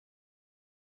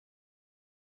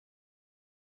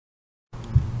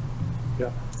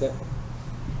Yeah.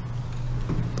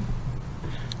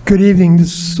 Good evening.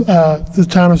 This is the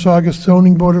Town of Saugus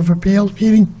Zoning Board of Appeals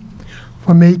meeting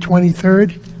for May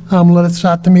 23rd. Let us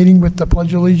start the meeting with the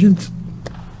Pledge of Allegiance.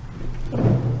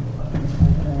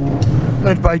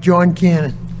 Led by John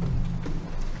Cannon.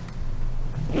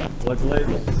 Pledge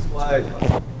allegiance to the flag of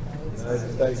the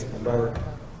United States of America,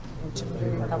 to the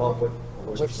republic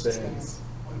for which stands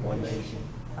one nation,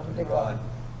 under God,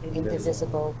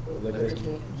 indivisible, with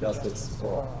liberty and justice for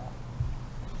all.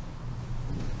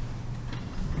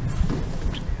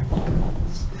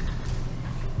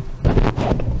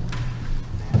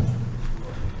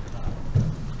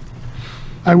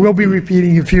 I will be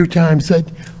repeating a few times that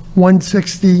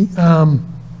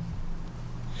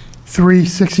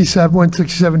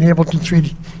 167 Hamilton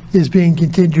Street is being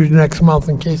continued next month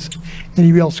in case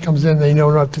anybody else comes in, they know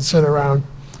not to sit around.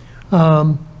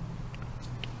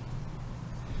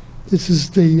 This is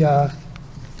the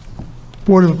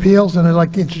Board of Appeals, and I'd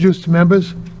like to introduce the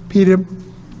members. Peter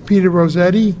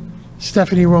Rossetti,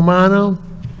 Stephanie Romano,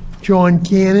 John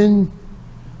Cannon,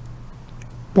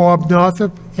 Bob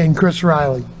Northup, and Chris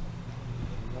Riley.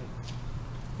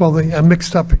 Well, I'm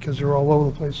mixed up because they're all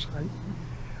over the place, right?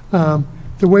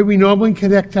 The way we normally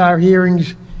conduct our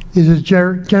hearings is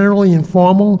generally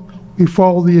informal. We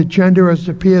follow the agenda as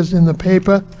it appears in the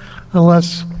paper,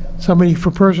 unless somebody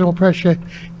for personal pressure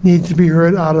needs to be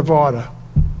heard out of order.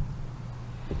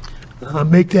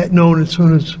 Make that known as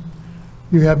soon as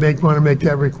you want to make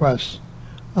that request.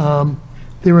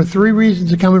 There are three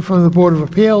reasons coming from the Board of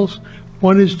Appeals.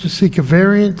 One is to seek a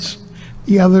variance.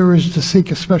 The other is to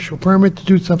seek a special permit to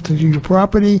do something to your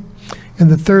property. And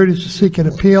the third is to seek an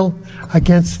appeal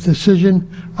against the decision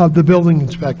of the building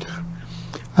inspector.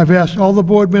 I've asked all the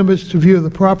board members to view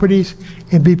the properties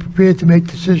and be prepared to make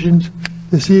decisions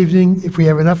this evening if we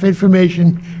have enough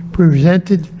information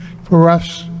presented for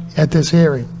us at this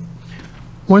hearing.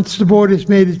 Once the board has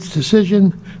made its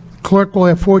decision, the clerk will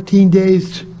have 14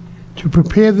 days to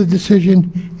prepare the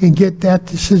decision and get that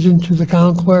decision to the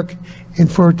town clerk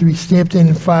and for it to be stamped in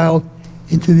and filed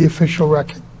into the official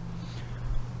record.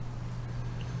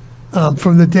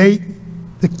 From the date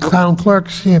the town clerk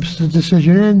stamps the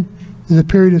decision in, there's a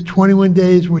period of 21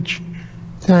 days, which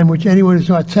anyone who's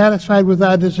not satisfied with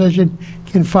our decision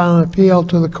can file an appeal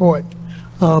to the court.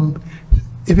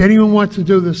 If anyone wants to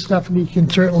do this, Stephanie can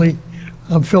certainly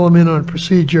fill them in on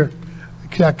procedure,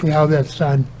 exactly how that's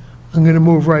done. I'm going to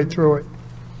move right through it.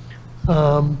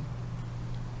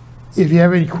 If you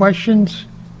have any questions,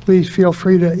 please feel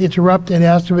free to interrupt and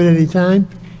ask them at any time.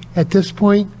 At this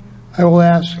point, I will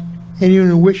ask anyone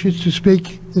who wishes to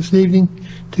speak this evening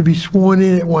to be sworn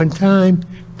in at one time.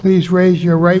 Please raise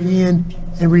your right hand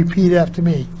and repeat after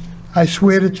me. I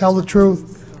swear to tell the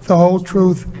truth, the whole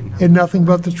truth, and nothing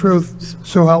but the truth,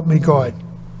 so help me God.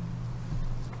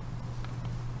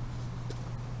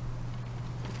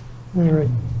 All right.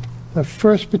 The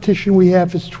first petition we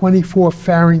have is 24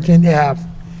 Farrington Ave.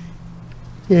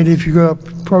 And if you go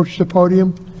approach the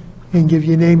podium and give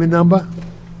your name and number.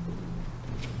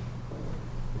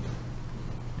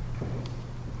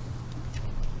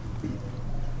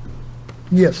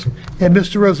 Yes, and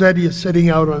Mr. Rossetti is sitting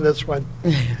out on this one.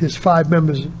 There's 5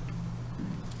 members.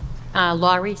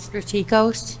 Laurie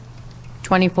Strategos,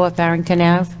 24 Farrington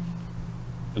Ave.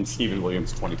 And Stephen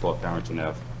Williams, 24 Farrington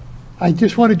Ave. I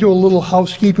just want to do a little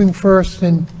housekeeping first,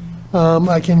 and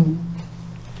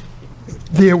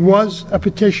there was a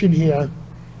petition here,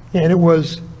 and it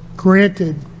was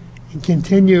granted and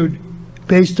continued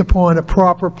based upon a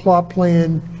proper plot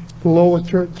plan, below a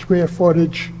certain square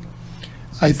footage.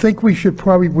 I think we should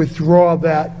probably withdraw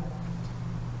that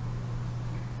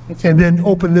and then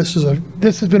open this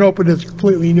this has been opened as a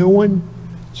completely new one,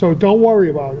 so don't worry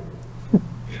about it.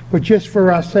 But just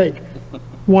for our sake,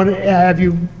 want to have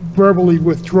you verbally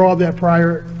withdraw that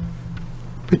prior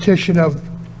petition of,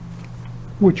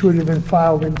 which would have been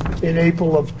filed in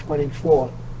April of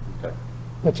 24. Okay.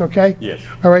 That's okay? Yes.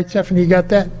 All right, Stephanie, you got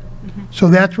that? Mm-hmm. So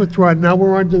that's withdrawn. Now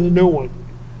we're on to the new one.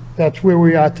 That's where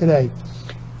we are today.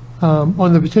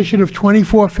 On the petition of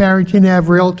 24 Farrington Ave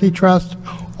Realty Trust,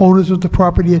 owners of the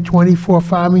property at 24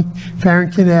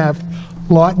 Farrington Ave,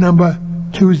 lot number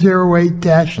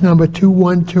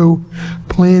 208-212,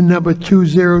 plan number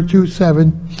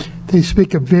 2027. They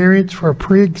speak of variance for a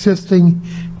pre-existing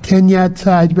 10-yard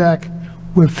side back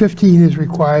where 15 is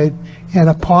required and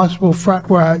a possible front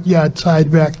yard side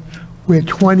back where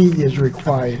 20 is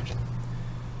required.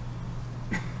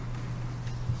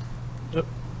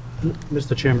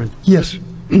 Mr. Chairman. Yes.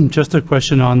 Just a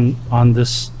question on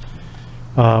this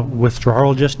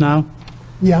withdrawal just now.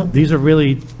 Yeah. These are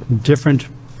really different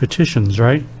petitions,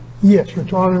 right? Yes, we're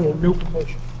talking a new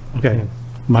petition. Okay,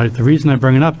 the reason I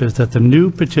bring it up is that the new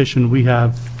petition we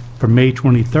have for May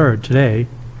 23rd today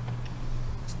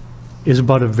is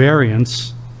about a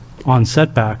variance on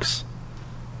setbacks.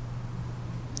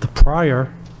 The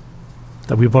prior,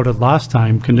 that we voted last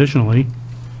time conditionally,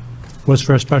 was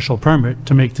for a special permit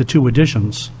to make the 2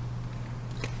 additions.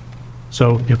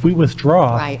 So if we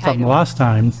withdraw Right, I from know. last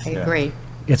time, I agree.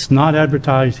 it's not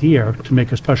advertised here to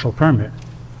make a special permit.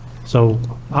 So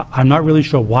I'm not really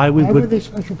sure why we Why were would, they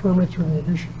special permits for the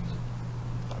additions?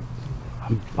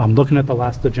 I'm looking at the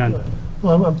last agenda.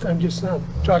 Well, I'm just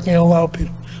talking out loud,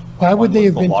 Peter. Why would they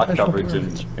have For been lot special coverage,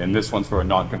 permits? and this one's for a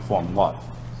non-conforming lot.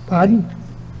 Pardon?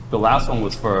 The last one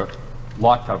was for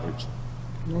lot coverage,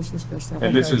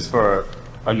 and this is for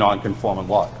a non-conforming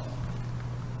lot.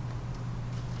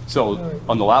 So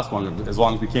on the last one, as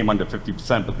long as we came under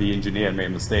 50%, but the engineer made a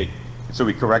mistake, so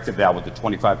we corrected that with the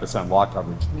 25% lot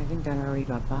coverage, I think that already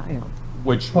got filed.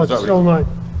 which Well, was it's still already,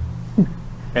 not,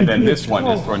 and then this one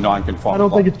is for a I non-conforming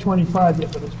don't think lot. it's 25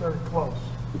 yet, but it's very close.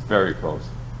 It's very close.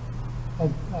 I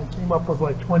came up with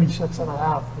like 26 and a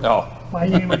half. Oh, My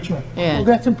amateur. Yeah. Well,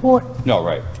 that's important. no,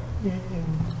 right. In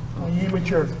my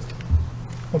amateur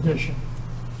edition,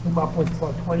 came up with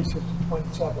about 26 and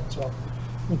 27, so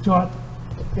it's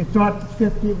not the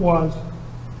 50 it was,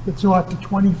 it's not the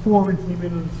 24 it came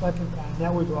in the second time,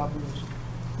 that was obvious.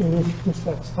 It is just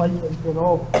that slightly bit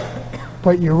over.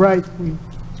 But you're right,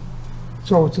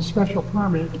 so it's a special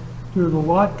permit due to the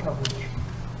lot coverage.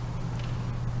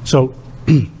 So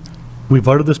we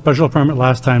voted the special permit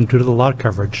last time due to the lot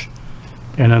coverage.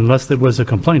 And unless there was a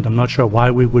complaint, I'm not sure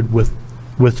why we would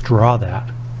withdraw that.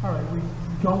 All right,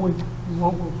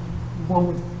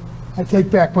 I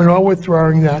take back, we're not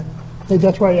withdrawing that.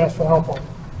 That's why I asked for help on it.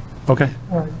 Okay?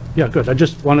 All right. Yeah, good. I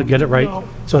just want to get it right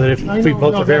so that if I we know,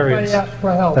 vote no, the that's why I variance, asked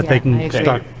for help. that they I can agree.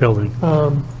 start building.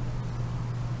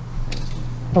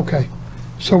 Okay,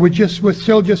 so we're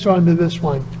still just on to this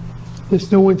one. This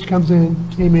new one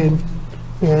came in,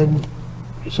 and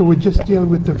so we're just dealing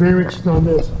with the variances on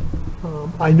this.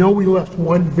 I know we left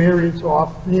one variance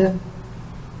off there,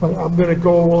 but I'm gonna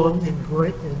go along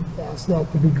and ask that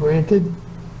to be granted.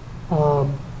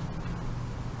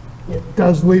 It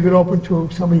does leave it open to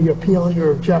somebody appealing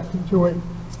or objecting to it,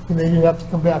 and then you have to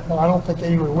come back. I don't think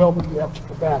anyone will, but you have to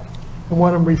come back. And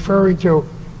what I'm referring to,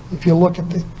 if you look at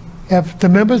have the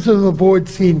members of the board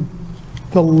seen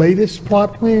the latest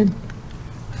plot plan?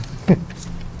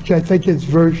 Which I think is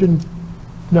version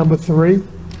number 3.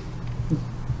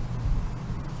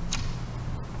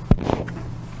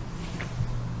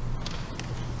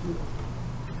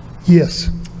 Yes.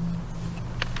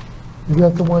 Is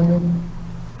that the one that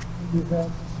you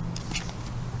have?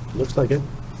 Looks like it.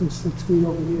 It's 6 feet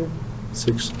over here?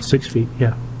 6 feet,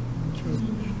 yeah.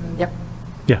 Yep.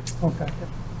 Yeah, Okay.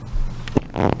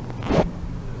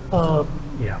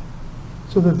 yeah.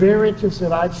 So the variances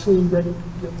that I see ready,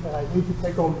 that I need to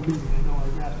take over the meeting, I know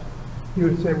I got you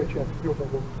to say what you have to do,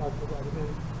 but we'll talk about it in a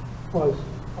minute, was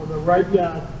on the right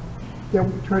yard,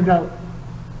 that turned out,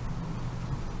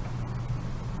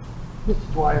 this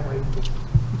is why I'm like,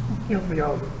 help me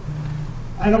out.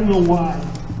 I don't know why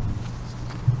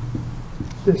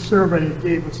this survey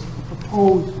gave us the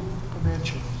proposed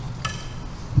dimensions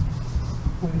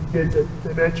when he did the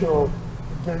dimensional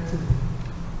density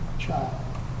chart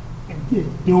and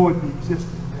ignored the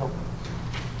existing buildings.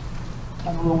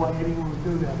 I don't know why anyone would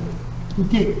do that, but he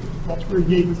did. That's where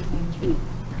he gave us 10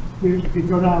 feet. If you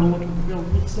go down and look at the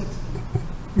building, it's 6 feet.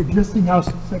 The existing house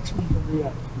is 6 feet from the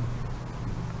edge.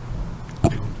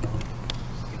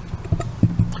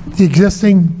 The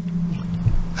existing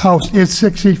house is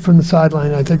 6 feet from the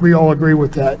sideline. I think we all agree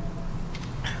with that.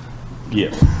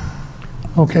 Yes.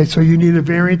 Okay, so you need a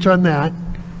variance on that.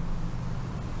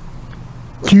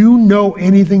 Do you know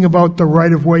anything about the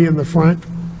right-of-way in the front?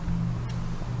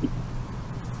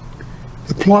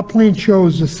 The plot plan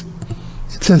shows this,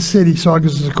 it says city,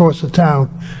 Saugus is of course the town,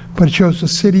 but it shows the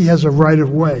city has a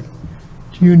right-of-way.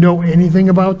 Do you know anything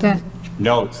about that?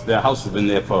 No, the house has been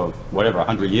there for, whatever,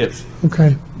 100 years.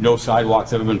 Okay, No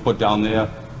sidewalks ever been put down there.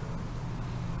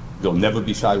 There'll never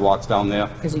be sidewalks down there.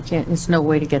 Because you can't, there's no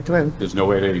way to get through. There's no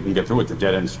way that you can get through. It's a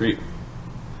dead-end street.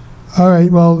 all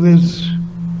right, well,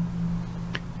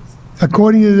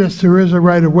 according to this, there is a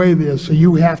right-of-way there, so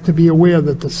you have to be aware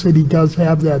that the city does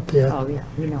have that there. Oh, yeah,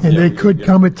 we know. And they Yeah, could yeah.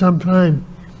 come at some time.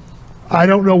 I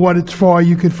don't know what it's for,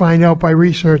 you could find out by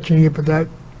researching it, but that,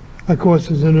 of course,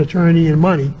 is an attorney and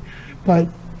money. But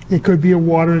it could be a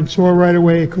water and sewer right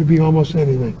away, it could be almost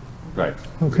anything, Right.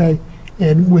 okay?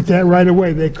 And with that right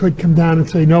away, they could come down and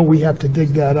say, no, we have to dig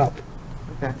that up.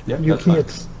 Okay, Yeah, You that's fine.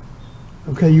 can't,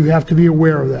 okay, you have to be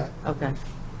aware of that, okay.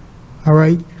 all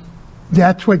right?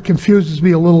 that's what confuses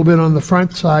me a little bit on the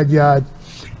front side yard,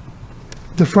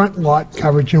 the front lot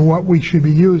coverage and what we should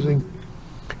be using.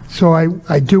 So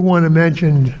I do want to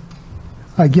mention,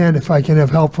 again, if I can have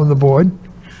help from the board,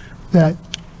 that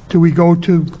do we go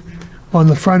to, on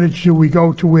the frontage, do we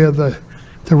go to where the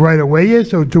right-of-way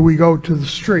is, or do we go to the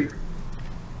street?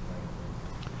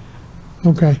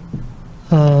 Okay.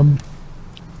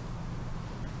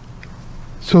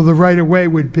 So the right-of-way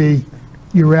would be,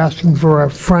 you're asking for a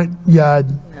front yard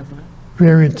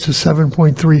variance to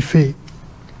 7.3 feet.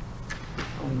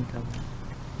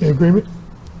 In agreement?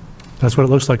 That's what it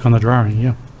looks like on the drawing,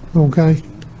 yeah. Okay.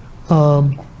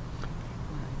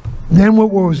 Then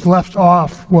what was left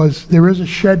off was, there is a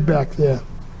shed back there.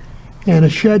 And a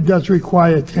shed does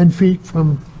require 10 feet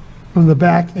from the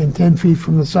back and 10 feet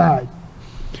from the side.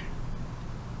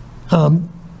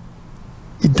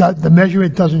 The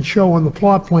measurement doesn't show on the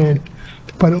plot plan,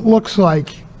 but it looks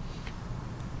like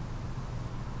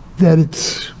that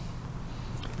it's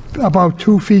about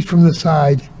 2 feet from the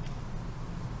side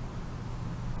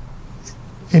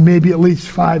and maybe at least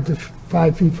 5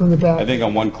 feet from the I back. think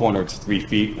on one corner it's 3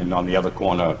 feet and on the other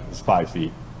corner it's 5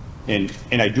 feet. And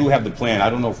I do have the plan, I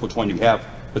don't know which one you have,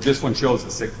 but this one shows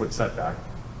the 6-foot setback.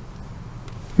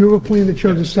 You have a plan that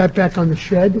shows a setback on the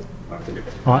shed?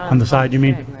 On the side, you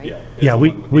mean? Yeah. Yeah,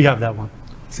 we have that one.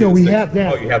 So we have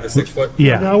that. Oh, you have the 6 foot?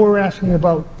 Yeah, Now we're asking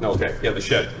about, Okay, yeah, the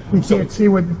shed. we So, can't see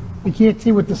what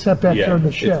the setbacks are yeah, on the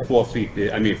it's shed. 4 feet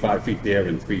there, I mean 5 feet there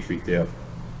and 3 feet there.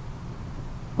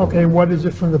 Okay, what is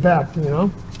it from the back, do you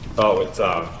know? Oh, it's,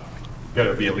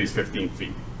 gotta be at least 15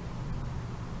 feet.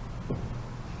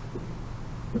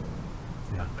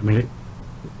 yeah. I mean,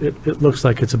 it looks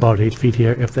like it's about 8 feet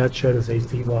here. If that shed is 8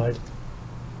 feet wide,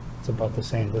 it's about the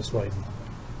same this way.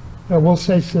 We'll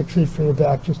say 6 feet from the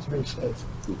back just to be safe,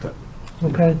 Okay.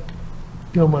 okay?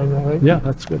 You don't mind that, right? Yeah,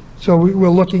 that's good. So we're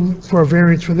looking for a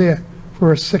variance for there,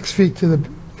 for a 6 feet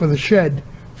for the shed,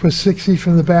 for 6 feet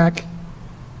from the back,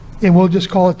 and we'll just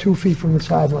call it 2 feet from the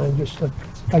sideline, just to,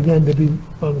 again, to be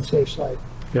on the safe side,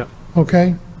 Yeah. okay?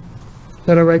 Is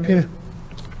that all right, Peter?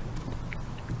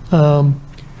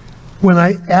 When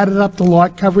I added up the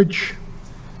lot coverage,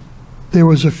 there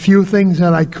was a few things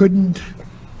that I couldn't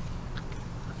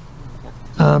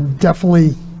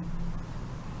definitely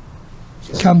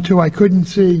come to. I couldn't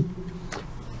see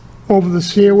over the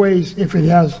stairways, if it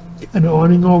has an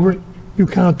awning over it, you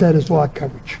count that as lot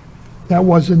coverage. That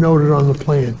wasn't noted on the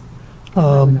plan.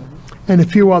 And a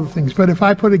few other things, but if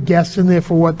I put a guess in there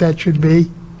for what that should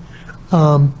be,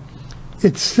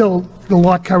 it's still, the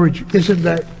lot coverage isn't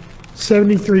that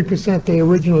 73% they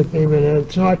originally came in at,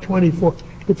 it's not 24,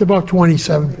 it's about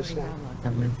 27%.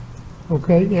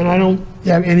 Okay, and I don't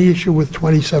have any issue with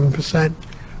 27%.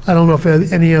 I don't know if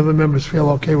any other members feel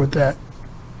okay with that.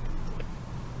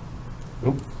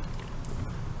 Nope.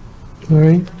 All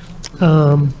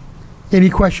right. Any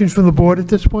questions from the board at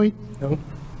this point? Nope.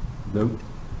 Nope.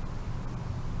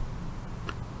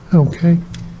 Okay.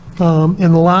 And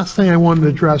the last thing I wanted to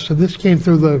address, so this came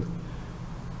through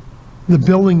the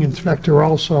building inspector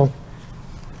also,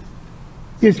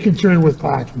 is concerned with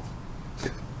parking.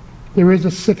 There is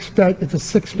it's a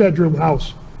 6-bedroom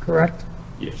house, correct?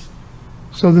 Yes.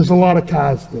 So there's a lot of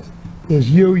cars there. There's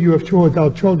you have 2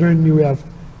 adult children, you have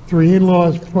 3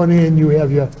 in-laws put in, you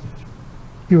have your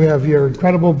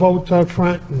incredible boats out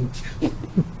front, and you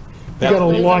got a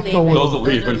lot going Those on.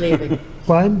 are leaving.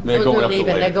 Fun? They're Those going are up the leaving,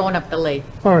 they're lake. going up the lake.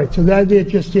 All right, so they're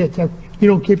just it. You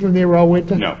don't keep them there all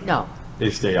winter? No, No, they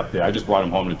stay up there. I just brought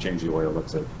them home to change the oil,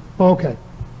 that's it. Okay.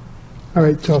 All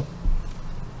right, so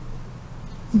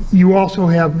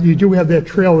you do have that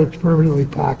trailer that's permanently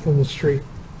parked on the street.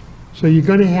 So you're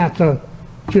gonna have to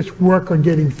just work on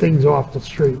getting things off the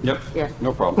street. Yep. Yeah.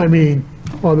 No problem. I mean,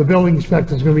 well, the building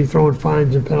inspector's gonna be throwing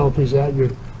fines and penalties at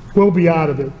you. We'll be out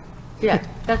of it. yeah,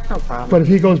 that's no problem. But if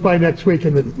he goes by next week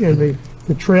and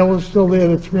the trailer's still there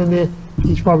that's been there,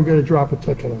 he's probably gonna drop a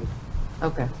ticket on it.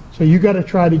 Okay, So you gotta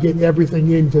try to get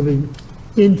everything into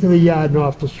the yard and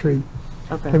off the street.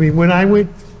 I okay. mean,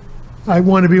 I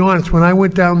want to be honest, when I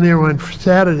went down there on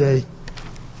Saturday,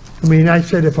 I mean, I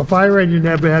said if a fire engine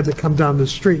ever had to come down the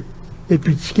street, it'd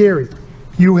be scary.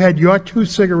 You had your 2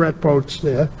 cigarette boats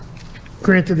there.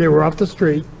 Granted, they were off the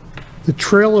street. The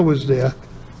trailer was there.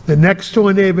 The next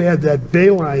door neighbor had that bay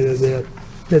liner there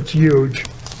that's huge.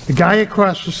 The guy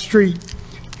across the street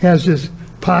has this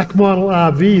park model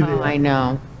RV Oh, I there.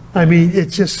 know. I mean,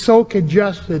 it's just so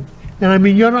congested. And I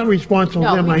mean, you're not responsible for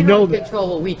No, them, we I can know only that. control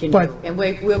what we can But- do, and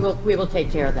we will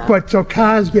take care of that. But so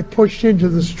cars get pushed into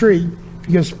the street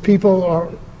because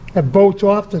people have boats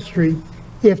off the street.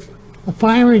 If a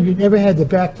fire engine ever had to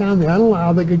back down there, I don't know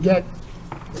how they could get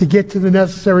to get to the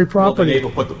necessary Well, the property. neighbor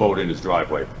put the boat in his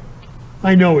driveway.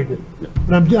 I know he did,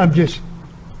 but I'm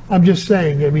just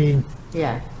saying, I mean,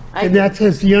 Yeah. and that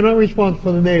says, you're not responsible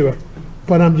for the neighbor,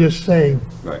 but I'm just saying,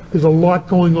 Right. there's a lot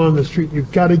going on in the street, you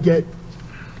gotta get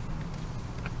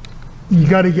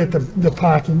the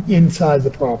parking inside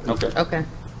the property, Okay. Okay.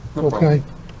 No problem.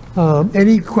 okay?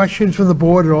 Any questions from the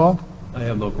board at all? I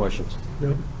have no questions.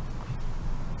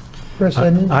 Chris,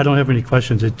 any? I don't have any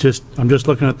questions. I'm just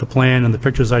looking at the plan and the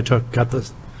pictures I took at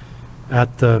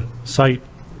the site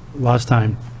last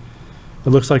time. It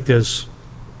looks like there's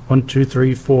 1, 2,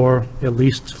 3, 4, at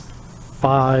least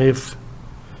 5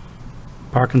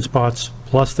 parking spots,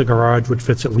 plus the garage, which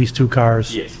fits at least 2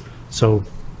 cars. Yes. So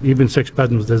even 6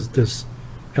 bedrooms, there's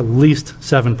at least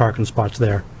 7 parking spots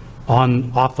there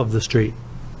off of the street.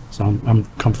 So I'm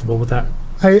comfortable with that.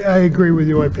 I agree with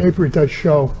you, on paper it does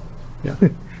show Yeah.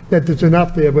 that there's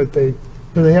enough there, but they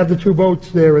have the 2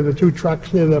 boats there and the 2 trucks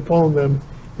there that are pulling them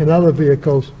and other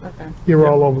vehicles, Okay. you're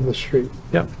all over the street.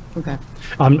 Yep. Okay.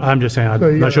 I'm just saying, So,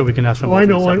 I'm yeah. not sure we can ask for Oh, more I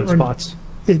than know, 7 on- spots.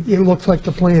 It looks like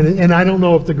the plan, and I don't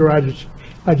know if the garages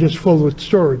are just full with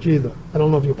storage either. I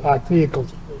don't know if you park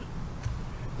vehicles.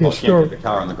 Well, There's you can't get storage, the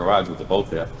car in the garage with the boat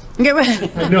there.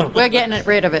 I know. We're getting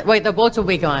rid of it. Wait, the boats will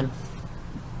be gone.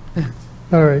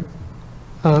 All right.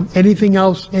 Anything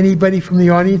else? Anybody from the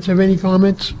audience have any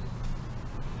comments?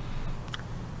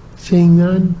 Seeing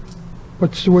none,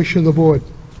 what's the wish of the board?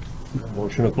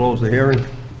 Motion to close the hearing?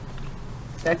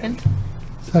 Second?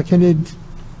 Seconded,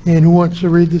 and who wants to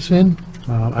read this in?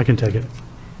 I can take it.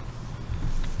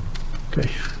 Okay.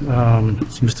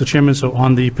 So, Mr. Chairman, so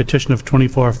on the petition of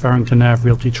 24 Farrington Ave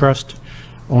Realty Trust,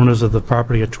 owners of the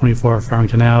property at 24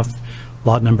 Farrington Ave,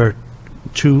 lot number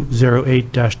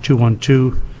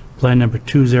 208-212, plan number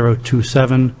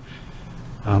 2027,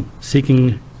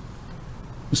 seeking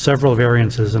several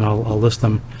variances, and I'll list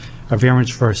them. A variance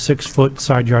for a 6-foot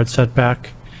side yard setback,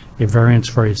 a variance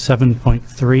for a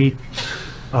 7.3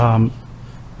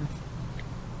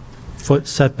 foot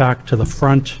setback to the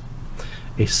front,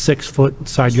 a 6-foot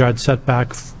side yard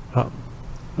setback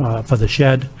for the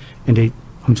shed, and a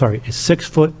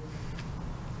 6-foot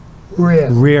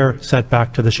Rear. rear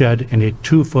setback to the shed, and a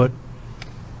 2-foot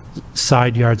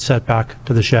side yard setback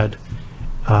to the shed.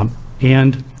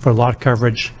 And for lot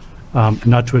coverage,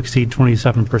 not to exceed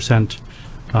 27%.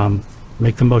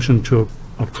 Make the motion to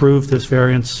approve this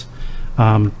variance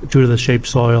due to the shape,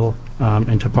 soil,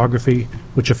 and topography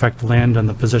which affect land and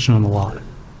the position on the lot.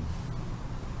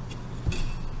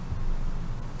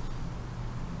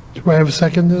 Do I have a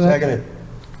second to that? Seconded.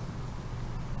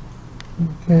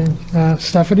 Okay,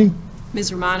 Stephanie?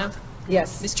 Ms. Romano?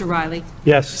 Yes. Mr. Riley?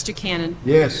 Yes. Mr. Cannon?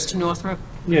 Yes. Mr. Northrup?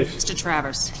 Yes. Mr.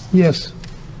 Travers? Yes.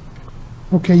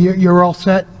 Okay, you're all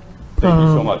set? Thank you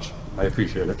so much. I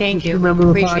appreciate it. Thank you. Remember the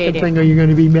Appreciate parking it. thing, or you're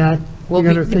gonna be mad? We'll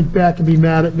You're gonna be- think back and be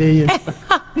mad at me and-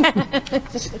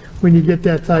 when you get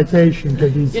that citation,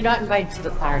 because he's, You're not invited to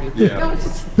the party. Yeah.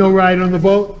 no ride on the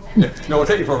boat? No, we'll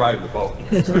take you for a ride in the boat.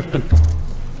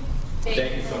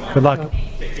 Good luck.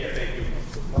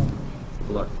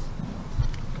 Good luck.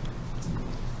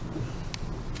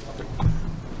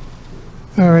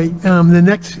 All right, the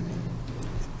next,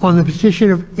 on the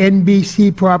petition of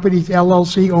NBC Properties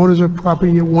LLC, owners of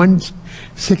property at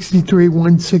 163,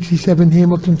 167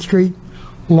 Hamilton Street,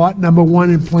 lot number 1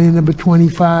 and plan number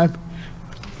 25,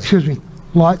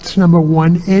 lots number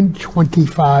 1 and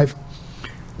 25,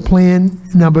 plan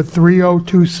number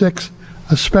 3026,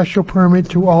 a special permit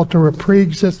to alter a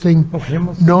pre-existing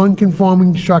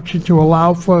non-conforming structure to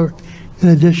allow for an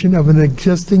addition of an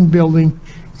existing building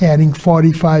adding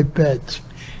 45 beds.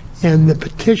 And the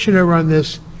petitioner on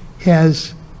this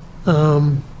has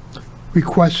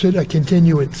requested a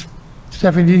continuance.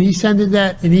 Stephanie, did he send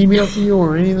that, an email to you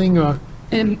or anything, or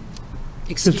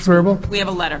Excuse just verbal? me. We have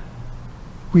a letter.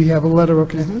 We have a letter,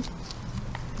 okay?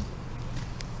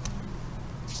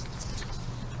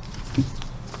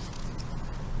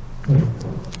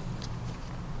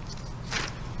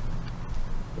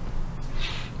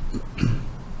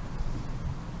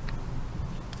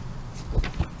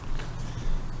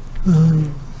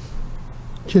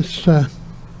 Just do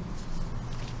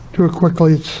it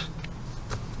quickly. It's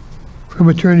from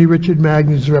Attorney Richard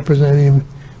Magnus representing him.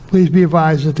 Please be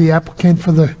advised that the applicant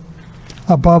for the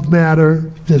above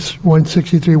matter, this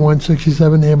 163,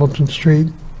 167 Hamilton Street,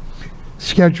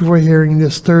 scheduled for hearing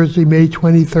this Thursday, May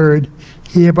 23rd,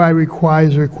 hereby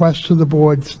requires a request to the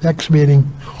board's next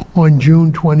meeting on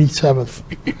June 27th.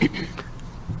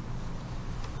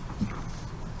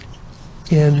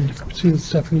 And see if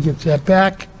Stephanie gets that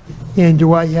back. And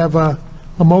do I have a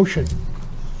motion?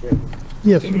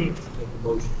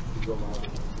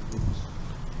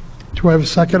 Do Do I have a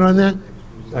second on that?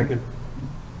 Second.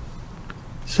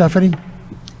 Stephanie?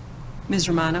 Ms.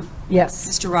 Romano? Yes.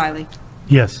 Mr. Riley?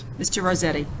 Yes. Mr.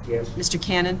 Rossetti? Yes. Mr.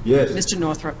 Cannon? Yes. Mr.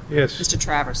 Northrup? Yes. Mr.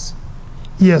 Travers?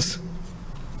 Yes.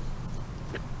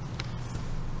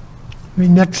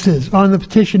 Next is on the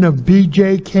petition of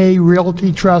BJK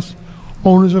Realty Trust,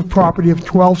 owners of property of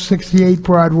 1268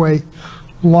 Broadway,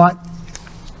 lot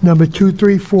number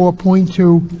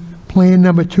 234.2, plan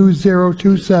number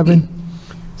 2027,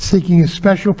 seeking a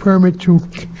special permit to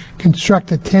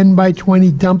construct a 10 by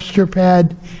 20 dumpster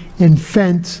pad and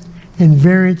fence and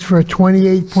variance for a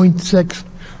 28.6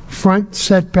 front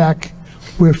setback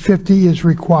where 50 is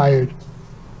required.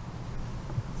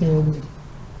 And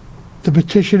the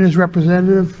petitioner's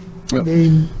representative, Yep.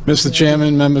 name, Mr.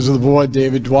 Chairman, members of the board,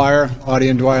 David Dwyer, Audie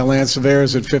and Dwyer Land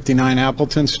Surveyors at 59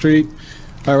 Appleton Street.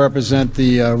 I represent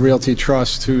the Realty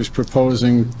Trust who's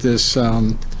proposing this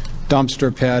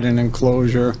dumpster pad and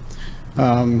enclosure.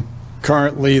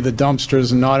 Currently, the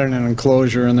dumpsters are not in an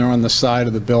enclosure and they're on the side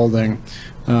of the building.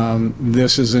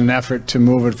 This is an effort to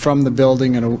move it from the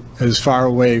building and as far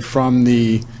away from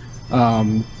the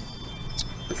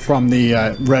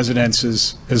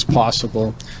residences as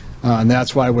possible. And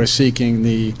that's why we're seeking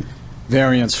the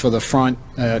variance for the front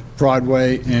at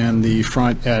Broadway and the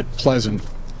front at Pleasant.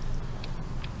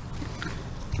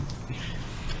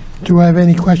 do I have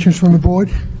any questions from the board?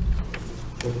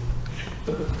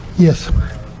 Yes.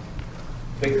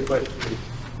 Bigger question is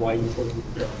why you put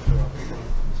the dumpster up front?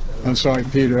 I'm sorry,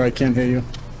 Peter, I can't hear you.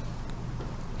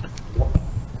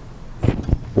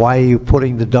 Why are you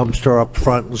putting the dumpster up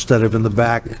front instead of in the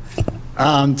back?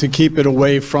 To keep it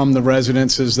away from the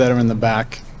residences that are in the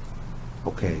back.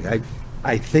 Okay,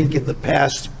 I think in the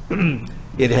past,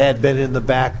 it had been in the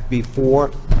back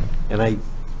before, and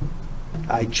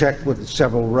I checked with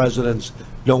several residents.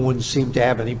 No one seemed to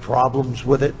have any problems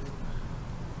with it.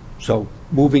 So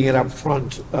moving it up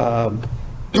front, I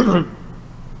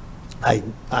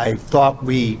thought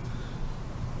we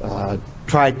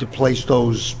tried to place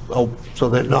those so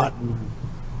they're not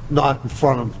in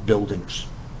front of buildings.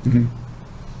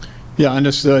 Yeah,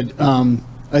 understood.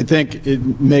 I think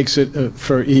it makes it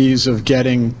for ease of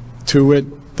getting to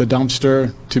it, the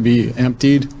dumpster to be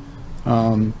emptied.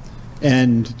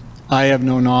 And I have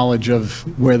no knowledge of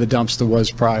where the dumpster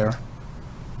was prior.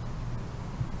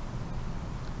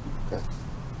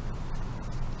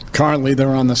 Currently,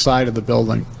 they're on the side of the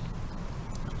building.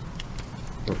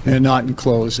 They're not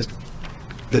enclosed.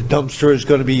 The dumpster is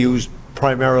going to be used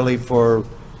primarily for,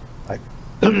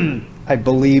 I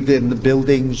believe in the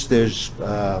buildings, there's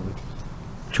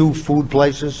 2 food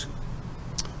places.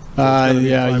 gonna be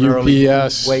Yeah, primarily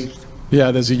UPS. waste.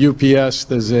 Yeah, there's a UPS,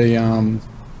 there's a,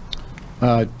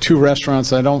 2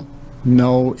 restaurants. I don't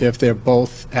know if they're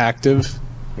both active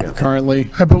currently.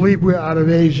 I believe we're out of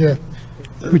Asia,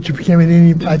 which became an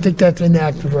Indian, I think that's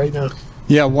inactive right now.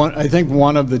 Yeah, I think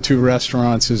one of the 2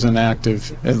 restaurants is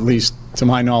inactive, at least to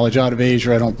my knowledge. Out of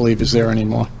Asia, I don't believe is there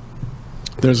anymore.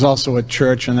 There's also a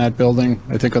church in that building,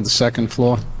 I think on the 2nd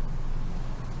floor.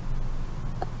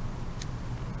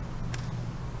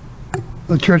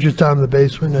 The church is down in the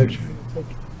basement, actually.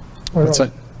 What's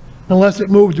that? Unless it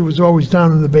moved, it was always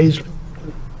down in the basement.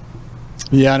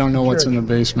 Yeah, I don't know what's in the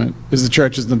basement. Is the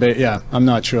church in the yeah, I'm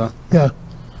not sure. Yeah.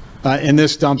 And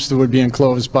this dumpster would be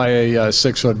enclosed by a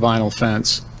 6-foot vinyl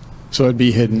fence, so it'd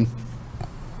be hidden.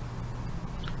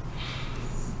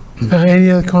 Any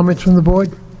other comments from the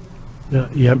board?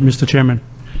 Yeah, Mr. Chairman.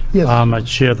 Yes. I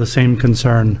share the same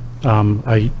concern.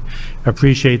 I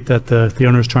appreciate that the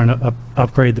owner's trying to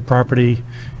upgrade the property,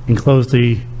 enclose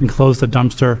the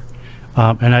dumpster,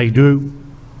 and I do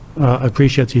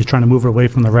appreciate he's trying to move it away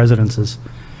from the residences.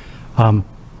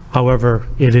 However,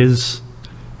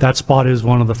 that spot is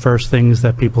one of the first things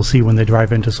that people see when they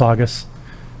drive into Saugus.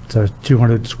 It's a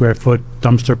 200 square foot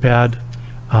dumpster pad.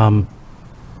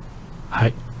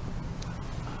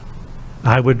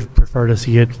 I would prefer to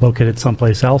see it located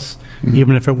someplace else,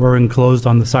 even if it were enclosed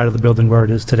on the side of the building where it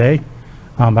is today.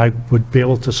 I would be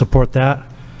able to support that.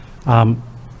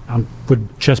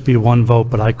 Would just be 1 vote,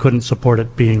 but I couldn't support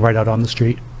it being right out on the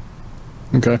street.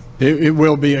 Okay. It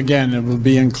will be, again, it will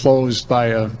be enclosed by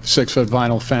a 6-foot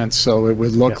vinyl fence, so it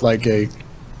would look like a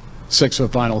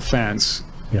 6-foot vinyl fence.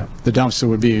 Yeah, The dumpster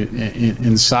would be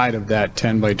inside of that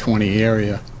 10 by 20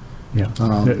 area. yeah.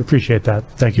 I appreciate that.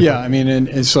 Thank you. Yeah, I mean,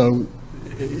 and so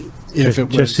if it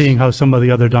was... Just seeing how some of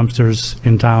the other dumpsters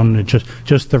in town,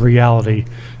 just the reality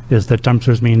is that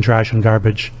dumpsters mean trash and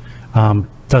garbage.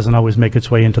 Doesn't always make its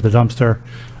way into the dumpster.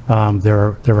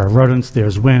 There are rodents,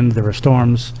 there's wind, there are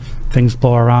storms, things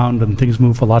blow around and things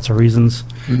move for lots of reasons.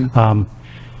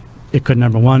 it could,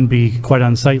 number one, be quite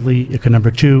unsightly. It could,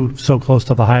 number two, so close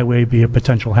to the highway, be a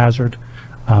potential hazard.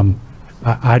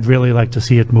 I'd really like to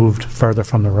see it moved further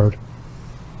from the road.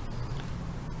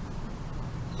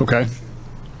 Okay.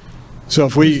 So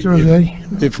if we, Mr.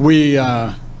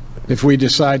 Rossetti? if we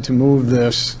decide to move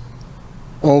this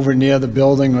over near the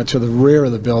building or to the rear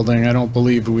of the building, I don't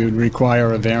believe we would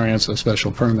require a variance or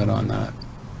special permit on that.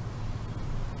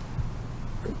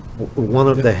 One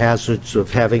of the hazards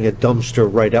of having a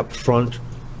dumpster right up front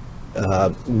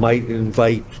might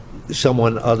invite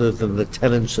someone other than the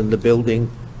tenants in the building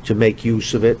to make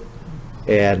use of it.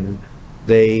 And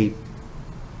they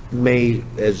may,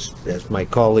 as my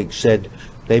colleague said,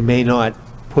 they may not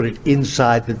put it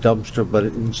inside the dumpster, but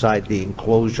inside the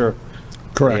enclosure.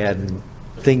 Correct. And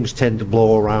things tend to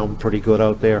blow around pretty good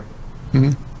out there.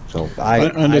 So I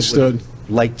Understood. would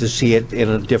like to see it in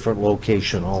a different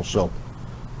location also.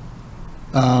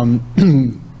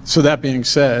 So that being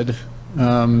said,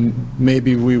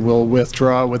 maybe we will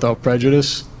withdraw without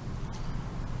prejudice.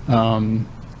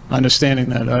 Understanding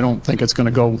that I don't think it's going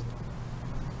to go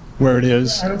where it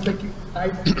is. I don't think I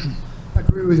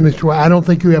agree with Mr. White. I don't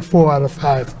think you have 4 out of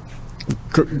 5,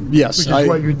 Yes, which is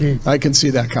what you need. I can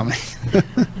see that coming.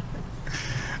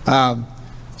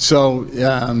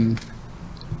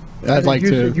 I'd like You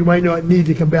said to, you might not need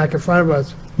to come back in front of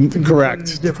us. to put it in a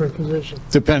correct, different position.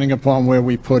 depending upon where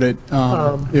we put it.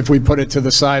 If we put it to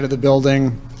the side of the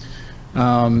building,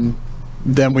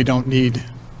 then we don't need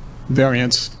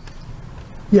variance.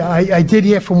 Yeah, I did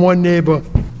hear from one neighbor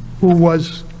who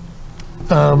was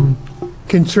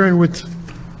concerned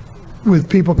with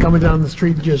people coming down the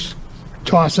street and just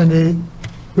tossing it,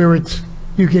 where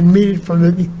you can meet it from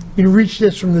you can reach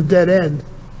this from the dead end.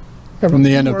 From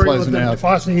the end of Worry about Pleasant them Ave.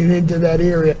 tossing it into that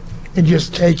area and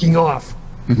just taking off.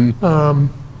 In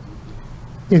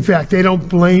fact, they don't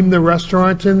blame the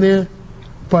restaurants in there,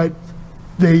 but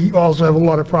they also have a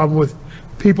lot of problem with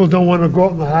people don't want to go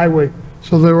out on the highway,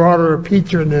 so they'll order a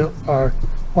pizza or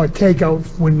takeout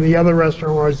when the other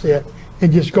restaurant was there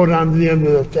and just go down to the end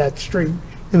of that street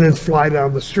and then fly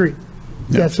down the street.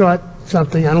 That's not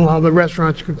something, I don't know how the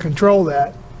restaurants could control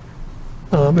that,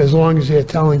 as long as they're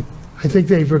telling, I think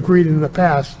they've agreed in the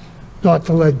past not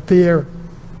to let their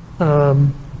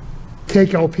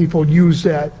takeout people use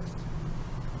that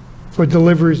for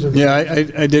deliveries. And Yeah,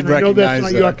 I did I know that's recognize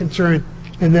not your that. concern,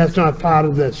 and that's not part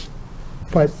of this,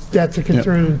 but that's a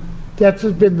concern, that's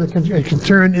been a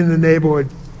concern in the neighborhood,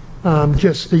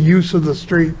 just the use of the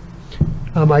street.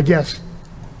 I guess,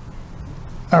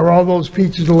 are all those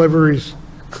pizza deliveries,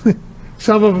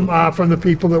 some of them are from the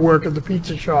people that work at the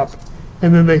pizza shop,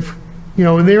 and then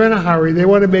and they're in a hurry, they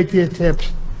want to make their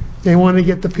tips, they want to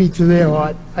get the pizza there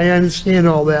hot, I understand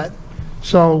all that,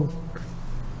 so,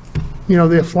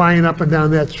 they're flying up and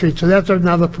down that street, so that's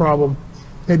another problem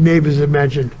that neighbors have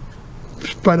mentioned.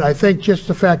 But I think just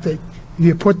the fact that if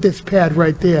you put this pad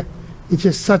right there, it's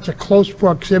just such a close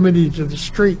proximity to the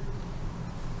street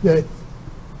that,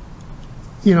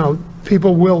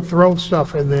 people will throw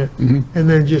stuff in there and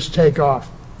then just take off.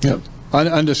 Yep,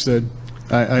 understood.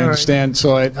 I understand,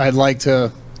 so I'd like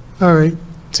to All right.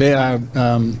 say,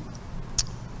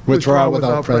 withdraw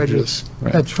without prejudice.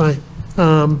 Right. That's fine.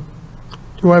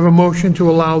 Do I have a motion to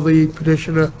allow the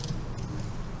petitioner?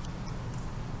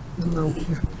 No.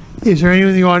 Is there anyone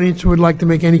in the audience who would like to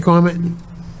make any comment?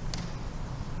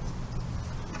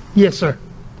 Yes, sir.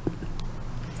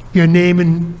 Your name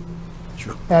and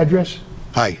address?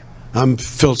 Hi, I'm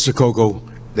Phil Sikogo,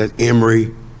 that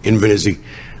Amory in Venezia.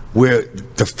 We're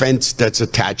the fence that's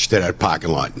attached to that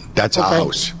parking lot. That's our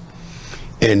house.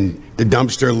 And the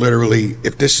dumpster literally,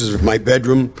 if this is my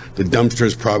bedroom, the dumpster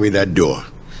is probably that door.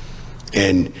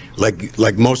 And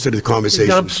like most of the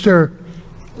conversation. Dumpster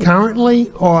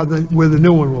currently, or where the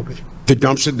new one will be? The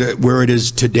dumpster where it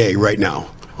is today, right now.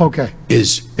 Okay.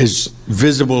 Is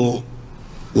visible,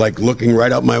 like looking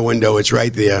right out my window. It's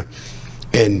right there.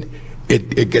 And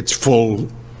it gets full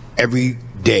every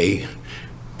day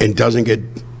and doesn't get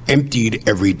emptied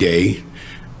every day.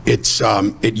 It's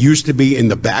it used to be in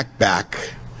the back,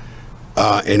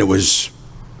 and it was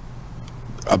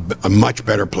a much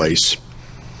better place.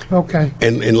 Okay.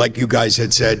 And like you guys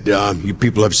had said, you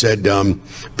people have said,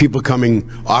 people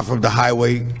coming off of the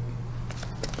highway,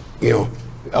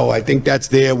 oh, I think that's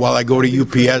there while I go to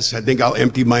UPS. I think I'll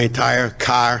empty my entire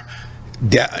car.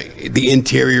 The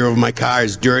interior of my car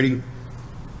is dirty.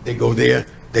 They go there.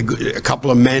 A couple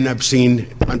of men I've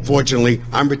seen, unfortunately,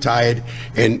 I'm retired,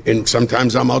 and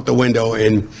sometimes I'm out the window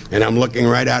and I'm looking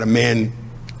right at a man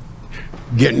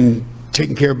getting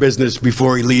taking care of business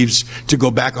before he leaves to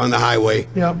go back on the highway.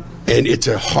 Yep. And it's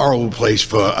a horrible place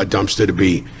for a dumpster to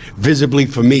be, visibly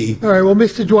for me. All right, well,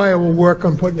 Mr. Dwyer will work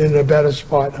on putting it in a better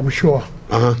spot, I'm sure.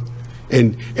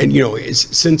 And you know,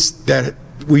 since that,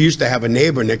 we used to have a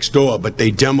neighbor next door, but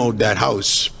they demoed that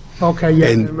house. Okay, yeah, I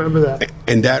And- remember that.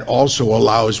 And that also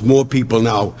allows more people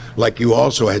now, like you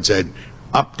also had said,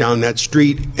 up, down that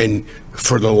street. And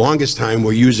for the longest time,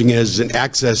 we're using it as an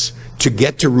access to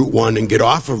get to Route 1 and get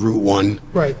off of Route 1.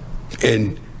 Right.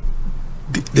 And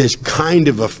there's kind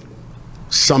of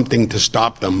something to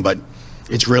stop them, but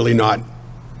it's really not.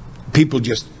 People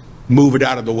just move it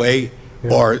out of the way,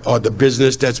 or the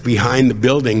business that's behind the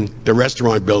building, the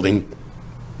restaurant building,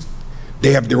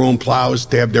 they have their own plows,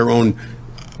 they have their own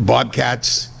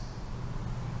Bobcats.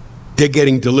 They're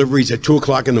getting deliveries at 2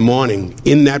 o'clock in the morning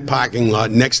in that parking lot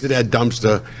next to that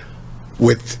dumpster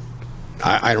with,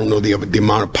 I don't know the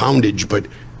amount of poundage, but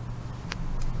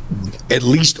at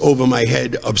least over my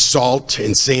head of salt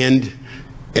and sand.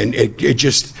 And it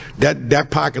just, that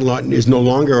parking lot is no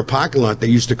longer a parking lot. They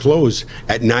used to close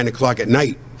at 9 o'clock at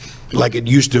night, like it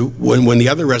used to when the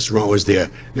other restaurant was there.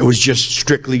 It was just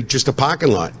strictly just a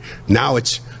parking lot. Now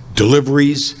it's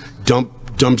deliveries, dump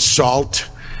salt.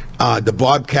 The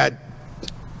Bobcat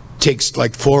takes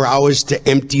like 4 hours to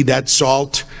empty that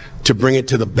salt to bring it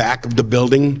to the back of the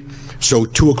building. So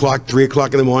 2 o'clock, 3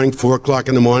 o'clock in the morning, 4 o'clock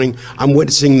in the morning. I'm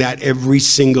witnessing that every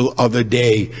single other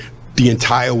day, the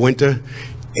entire winter.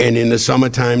 And in the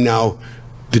summertime now,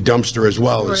 the dumpster as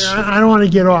well is. I don't want to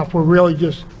get off, we're really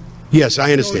just, Yes,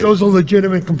 I understand. those are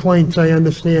legitimate complaints, I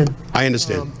understand. I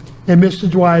understand. And Mr.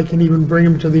 Dwyer can even bring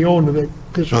them to the owner that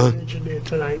this was mentioned here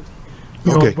tonight.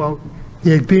 You know, Okay. about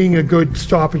it being a good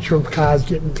stoppage from cars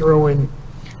getting through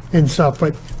and stuff,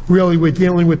 but really, we're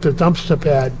dealing with the dumpster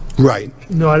pad, Right.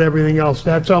 not everything else.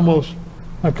 That's almost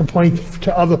a complaint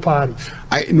to other parties.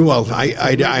 I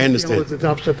Dealing understand. with the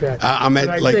dumpster pad. I'm But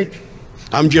I at, like, think-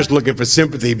 I'm just looking for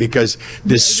sympathy because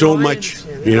there's so No, I much,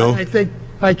 understand. you know?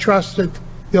 I trust that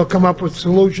they'll come up with a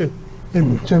solution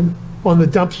on the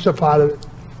dumpster part of it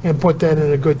and put that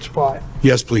in a good spot.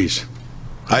 Yes, please.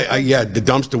 Yeah, the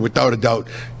dumpster, without a doubt,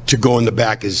 to go in the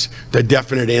back is the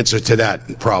definite answer to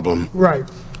that problem, Right.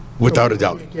 without a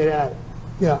doubt. Get at it.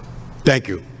 Yeah. Thank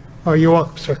you. Oh, you're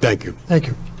welcome, sir. Thank you. Thank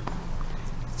you.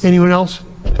 Anyone else?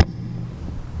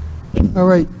 All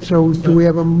right, so do we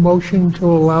have a motion to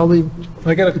allow the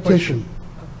I got a petition? question.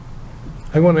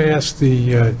 I want to ask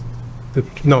the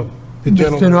Mr.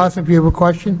 gentleman, Northrop, you have a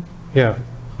question? yeah,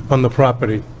 on the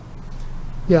property.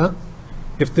 Yeah?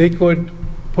 If they could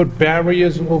put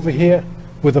barriers over here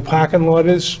where the parking lot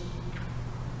is,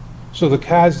 so the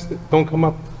cars don't come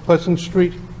up Pleasant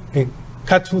Street and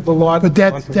cut through the lot. But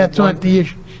onto that's Route not 1. the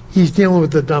issue. He's dealing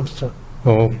with the dumpster.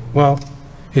 Oh, well,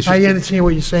 it's I just, understand what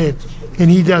you're saying, and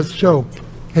he does too.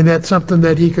 And that's something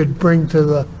that he could bring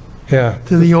to yeah,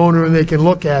 the owner and they can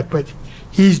look at, but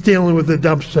he's dealing with the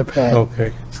dumpster pad.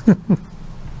 okay.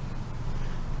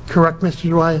 Correct, Mr.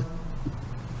 Dwyer?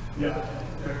 Yeah.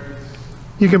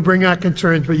 You can bring our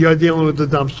concerns, but you're dealing with the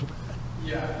dumpster.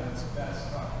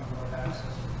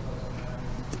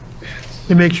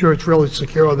 To make sure it's really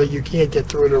secure, that you can't get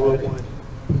through to Route 1.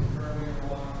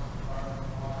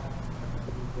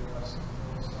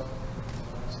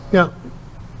 Yeah.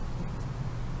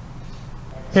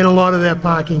 And a lot of that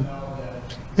parking,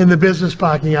 and the business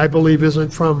parking, I believe,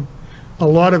 isn't from, a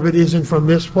lot of it isn't from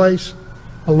this place.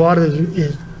 A lot of it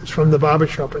is from the barber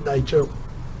shop at night too.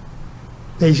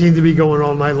 They seem to be going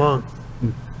all night long.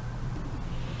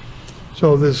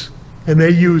 So and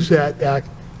they use that back.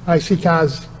 I see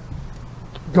cars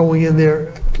going in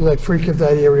there, because I frequent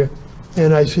that area,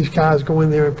 and I see cars go in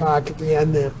there and park at the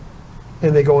end there,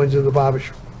 and they go into the barber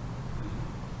shop.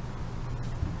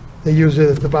 They use it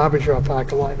at the barber shop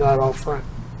parking lot, not out front.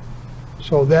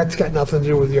 So that's got nothing to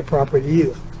do with your property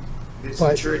either.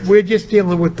 But we're just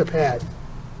dealing with the pad.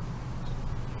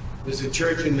 There's a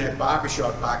church in that barber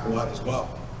shop parking lot as well.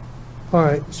 All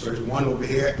right, So there's one over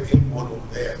here and one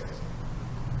over there.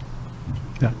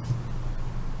 Yeah.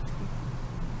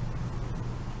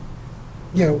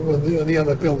 yeah, well, the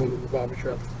other building, the barber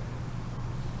shop.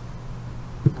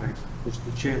 All right,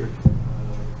 Mr. Chairman,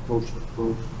 motion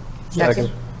approved.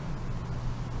 Second.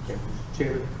 Okay, Mr.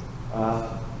 Chairman,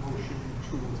 motion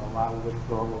to allow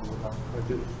withdrawal without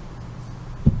prejudice.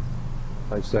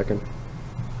 I second.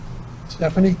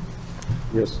 Stephanie?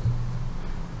 Yes.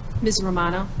 Ms.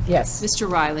 Romano? Yes. Mr.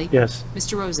 Riley? Yes.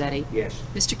 Mr. Rossetti? Yes.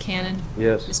 Mr. Cannon?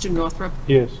 Yes. Mr. Northrup?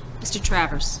 Yes. Mr.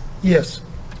 Travers? Yes.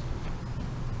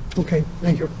 Okay,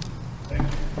 thank you.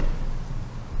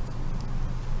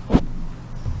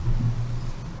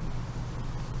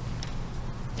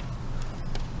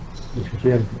 Mr.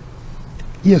 Chairman,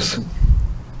 Yes.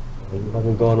 I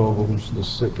haven't gone over who's to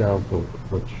sit down for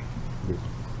which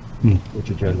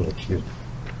agenda, excuse me.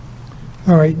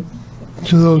 All right,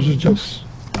 so those are just,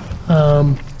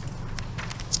 so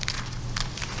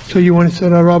you want to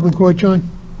sit out Auburn Court, John?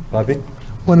 Bobby?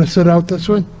 Want to sit out this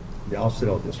one? Yeah, I'll sit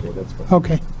out this way, that's fine.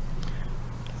 Okay.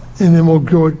 And then we'll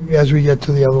go as we get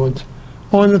to the other ones.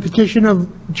 On the petition of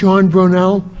John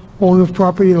Brunel, owner of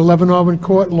property at 11 Auburn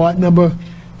Court, lot number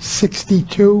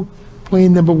 62,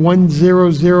 plan number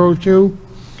 1002,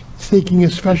 seeking a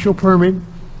special permit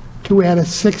to add a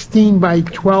 16 by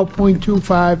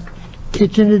 12.25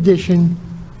 kitchen addition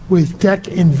with deck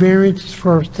and variance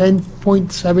for a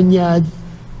 10.7 yard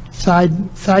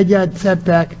side yard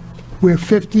setback where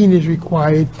 15 is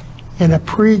required, and a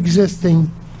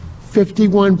pre-existing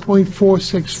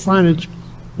 51.46 frontage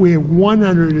where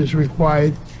 100 is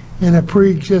required, and a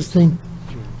pre-existing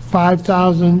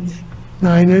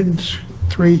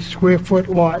 5,903 square foot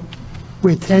lot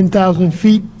where 10,000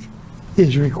 feet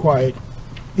is required.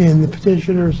 And the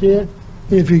petitioner is here.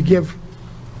 If you give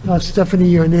Stephanie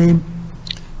your name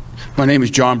My name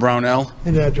is John Brownell.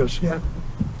 and address, yeah.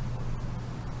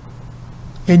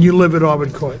 And you live at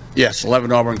Auburn Court? Yes,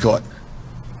 11 Auburn Court.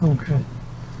 Okay.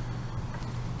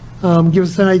 Give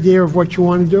us an idea of what you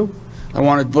want to do? I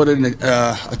want to put in a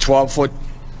 12-foot,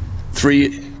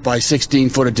 3 by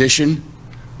 16-foot addition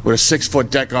with a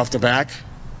 6-foot deck off the back.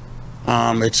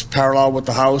 It's parallel with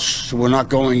the house, so we're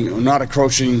not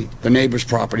encroaching the neighbor's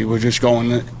property. We're just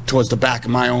going towards the back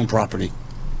of my own property.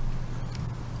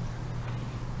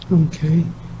 Okay.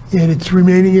 And it's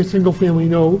remaining a single-family,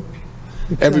 no?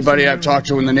 Everybody I've talked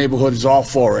to in the neighborhood is all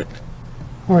for it.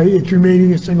 All right, it's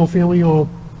remaining a single-family home.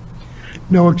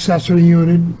 No accessory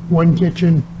unit, one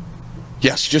kitchen.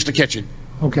 Yes, just a kitchen.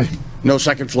 Okay, No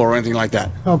second floor or anything like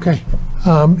that. okay.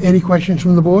 Any questions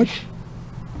from the board?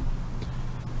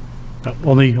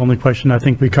 Only question, I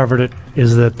think we covered it,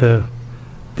 is that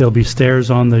there'll be stairs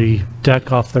on the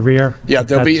deck off the rear? Yeah,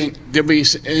 they'll be in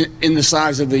the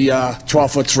size of the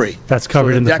 12-foot 3. That's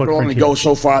covered in the So the deck will footprint only here. go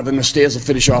so far, then the stairs will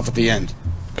finish off at the end.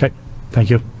 Okay, thank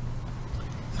you.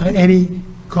 Any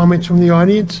comments from the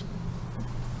audience?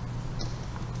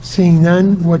 Seeing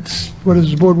none, what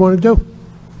does the board want to do?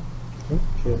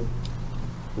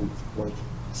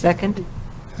 Second?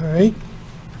 All right,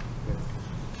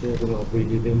 Chairman, I'll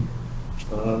read it in.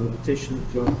 The petition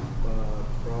of John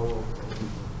Crowell,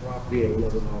 property at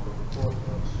 11 Auburn Court,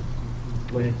 62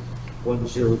 plan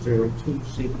 1002,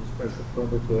 seeking special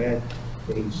permit to add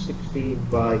a 16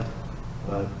 by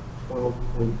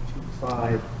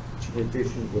 12.25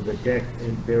 addition with a deck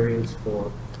and variance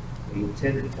for a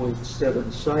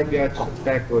 10.7 side yard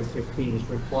setback where 15 is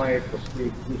required for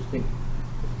pre-existing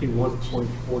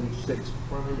 51.46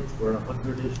 frontage where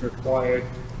 100 is required,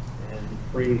 and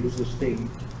pre-existing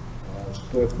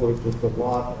square footage of the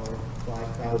lot are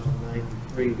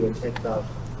 5,093 where 10,000 is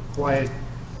required.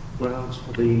 Grounds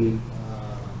for the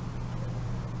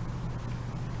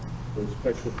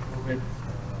special permit.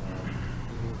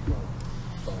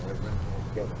 Sorry, I ran all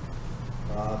together.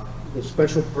 The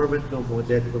special permit, no more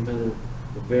detrimental.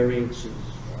 The variance is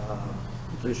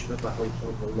position of the house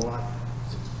on the lot.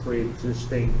 It's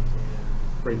pre-existing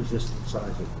and pre-existing size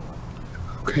of the lot.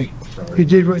 okay. Sorry. You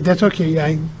did, that's okay,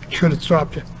 I should have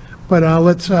stopped you. But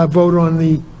let's vote on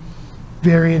the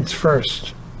variance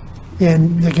first.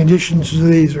 And the conditions of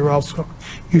these are also,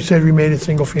 you said remain a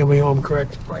single-family home,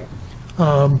 correct? Right.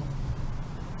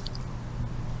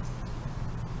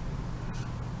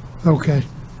 Okay.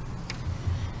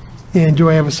 And do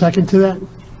I have a second to that?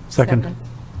 Second.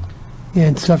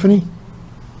 And Stephanie?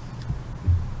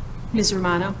 Ms.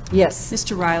 Romano? Yes.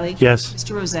 Mr. Riley? Yes.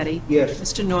 Mr. Rossetti? Yes.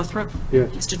 Mr. Northrup? Yes.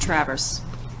 Mr. Travers?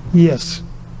 Yes.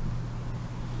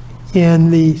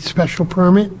 And the special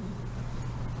permit?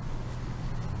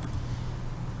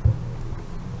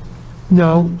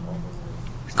 No.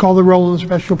 Call the roll on the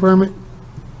special permit?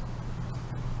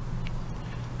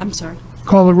 I'm sorry.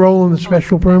 Call the roll on the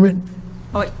special permit?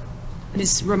 Oh, wait.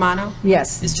 Ms. Romano?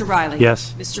 Yes. Mr. Riley?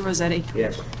 Yes. Mr. Rossetti?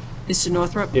 Yes. Mr.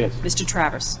 Northrup? Yes. Mr.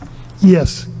 Travers?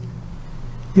 Yes.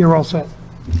 You're all set.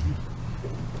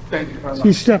 Thank you very much.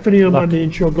 See Stephanie on Monday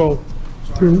and she'll go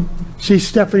through, see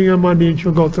Stephanie on Monday and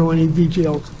she'll go through any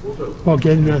details while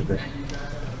getting that.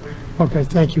 Okay,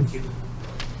 thank you.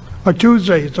 Or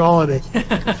Tuesday, it's a holiday.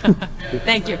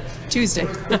 Thank you. Tuesday.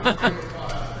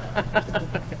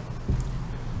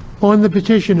 On the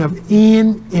petition of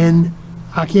Ian and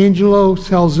Arcangelo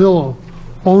Salzillo,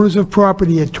 owners of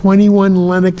property at 21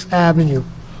 Lenox Avenue,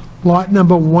 lot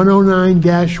number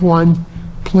 109-1,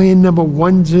 plan number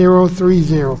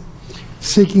 1030,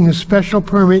 seeking a special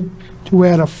permit to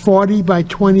add a 40 by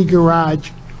 20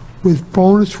 garage with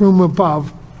bonus room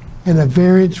above and a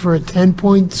variance for a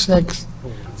 10.6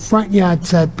 front yard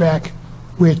setback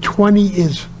where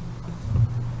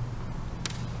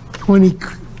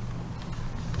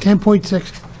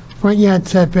 10.6 front yard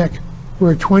setback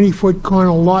where a 20-foot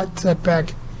corner lot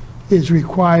setback is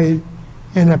required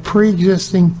and a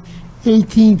pre-existing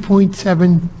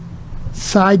 18.7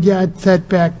 side yard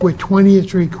setback where 20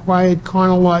 is required,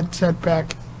 corner lot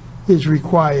setback is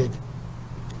required.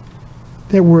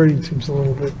 That wording seems a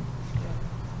little bit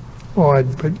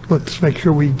odd, but let's make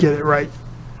sure we get it right.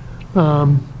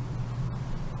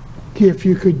 If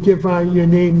you could give your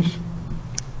names.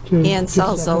 Ann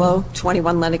Salzillo,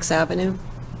 21 Lenox Avenue.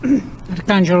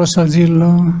 Arcangelo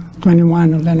Salzillo,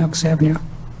 21 Lenox Avenue.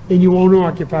 And you own or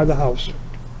occupy the house?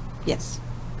 Yes.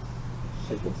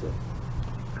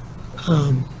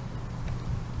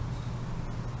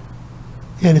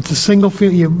 And it's a single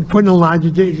family, you're putting a larger,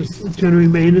 it's going to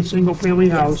remain a single family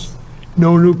house,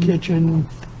 no new kitchen,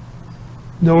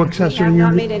 no accessory We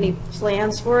have not unit? made any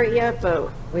plans for it yet,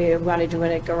 but we want to do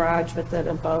it in a garage with an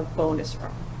above bonus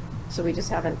room. So we just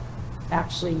haven't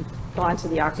actually gone to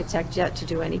the architect yet to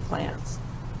do any plans.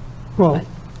 Well,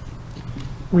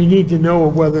 we need to know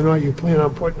whether or not you plan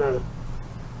on putting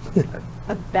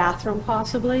A bathroom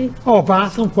possibly? a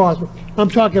bathroom closet. I'm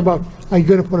talking about, are you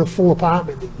going to put a full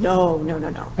apartment in? No, no, no,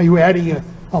 no. Are you adding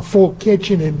a full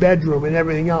kitchen and bedroom and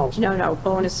everything else? No, no,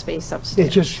 bonus space upstairs.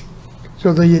 It's just,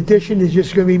 so the addition is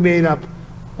just going to be made up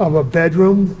of a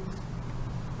bedroom,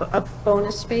 A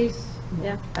bonus space,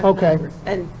 yeah. I don't okay, know.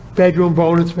 And, bedroom,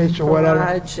 bonus space or whatever,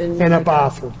 Garage and- and a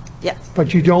bathroom. yes,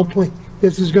 But you don't plan,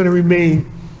 this is going to remain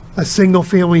a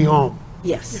single-family home.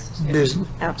 yes, There's, you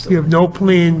absolutely. have no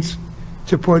plans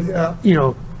to put,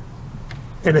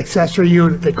 an accessory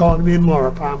unit, they call them in-law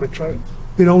apartments, right?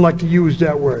 We don't like to use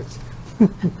that word.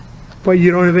 But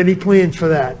you don't have any plans for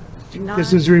that? Do not-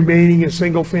 This is remaining a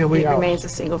single-family It house? remains a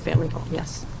single-family home,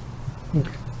 yes.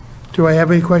 Do I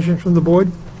have any questions from the board?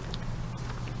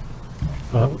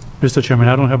 Mr. Chairman,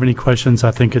 I don't have any questions.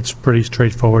 I think it's pretty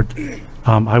straightforward.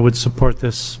 I would support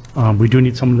this. We do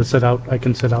need someone to sit out. I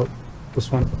can sit out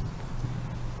this one.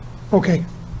 Okay.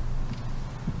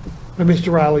 And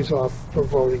Mr. Riley's off for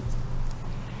voting.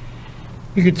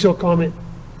 You can still comment.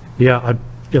 Yeah,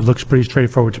 it looks pretty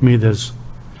straightforward to me. There's,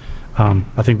 I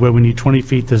think where we need 20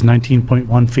 feet, there's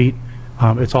 19.1 feet.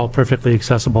 It's all perfectly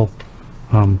accessible.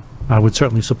 I would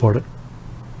certainly support it.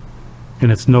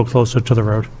 And it's no closer to the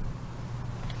road.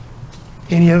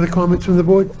 Any other comments from the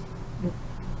board?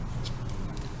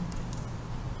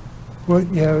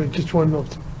 What, yeah, just one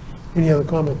note. Any other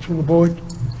comments from the board?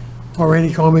 Or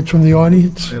any comments from the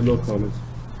audience? I have no comments.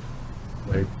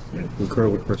 I concur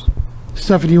with Chris.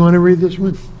 Stephanie, you want to read this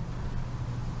one? You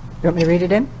want me to read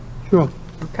it in? Sure.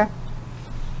 Okay.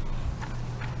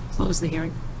 Close the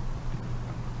hearing.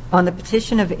 On the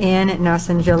petition of Ann and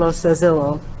Arcangelo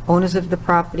Salzillo, owners of the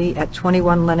property at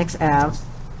 21 Lenox Ave,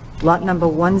 lot number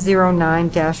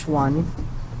 109-1,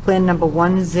 plan number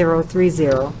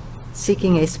 1030,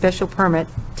 seeking a special permit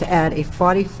to add a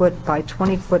 40-foot by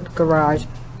 20-foot garage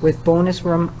with bonus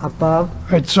room above.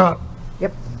 It's up.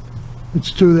 Yep.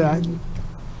 Let's do that.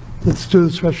 Let's do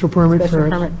the special permit Special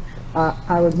first. permit.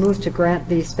 I would move to grant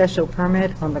the special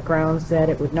permit on the grounds that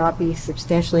it would not be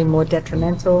substantially more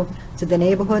detrimental to the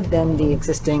neighborhood than the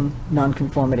existing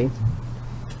nonconformity.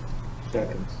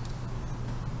 Second.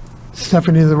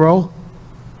 Stephanie, the roll?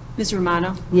 Ms.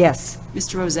 Romano? Yes.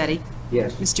 Mr. Rossetti?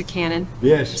 Yes. Mr. Cannon?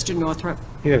 Yes. Mr. Northrup?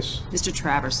 Yes. Mr.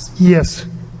 Travers? Yes.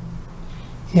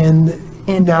 And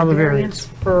now a the variance.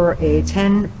 for a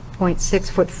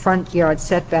 10.6-foot front yard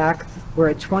setback where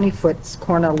a 20-foot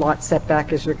corner lot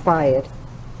setback is required,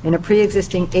 and a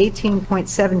pre-existing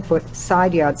 18.7-foot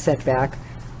side yard setback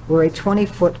where a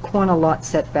 20-foot corner lot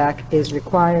setback is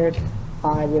required.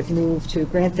 I would move to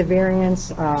grant the variance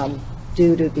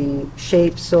due to the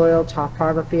shape, soil,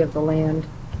 topography of the land,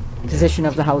 position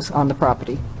of the house on the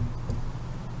property.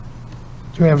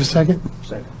 Do we have a second?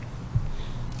 Second.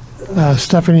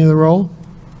 Stephanie, the roll?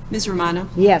 Ms. Romano?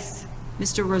 Yes.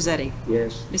 Mr. Rossetti?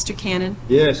 Yes. Mr. Cannon?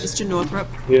 Yes. Mr. Northrup?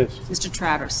 Yes. Mr.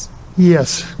 Travers?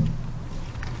 Yes.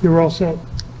 You're all set.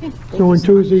 So on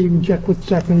Tuesday, you can check with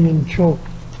Stephanie and she'll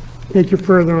take you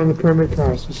further on the permit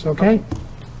process, okay?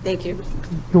 Thank you.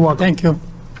 You're welcome. Thank you.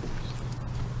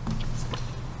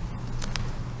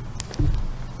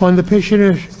 On the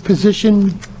petition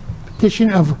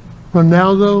of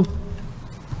Ronaldo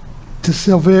de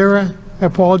Silveira, I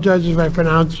apologize if I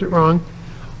pronounced it wrong,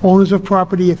 owners of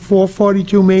property at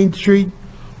 442 Main Street,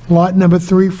 lot number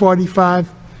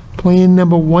 345, plan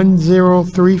number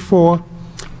 1034,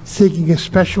 seeking a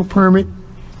special permit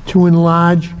to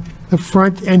enlarge the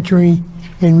front entry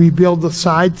and rebuild the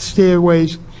side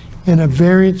stairways, and a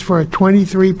variance for a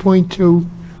 23.2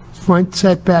 front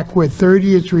setback where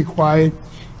 30 is required,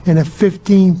 and a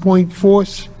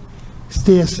 15.4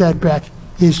 stair setback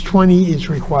is 20 is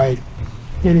required.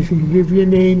 And if you can give your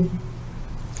name,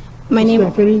 My name,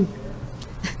 Stephanie?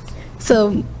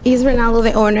 so he's Ronaldo,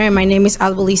 the owner, and my name is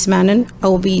Albolis Manon. I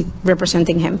will be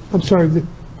representing him. I'm sorry,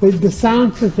 the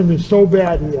sound system is so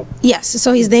bad here. Yes,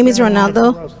 so his name is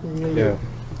Ronaldo. Yeah.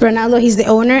 Ronaldo, he's the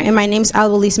owner, and my name is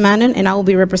Albolis Manon, and I will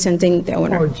be representing the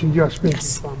owner. Oh, it's just me.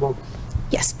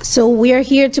 Yes, so we are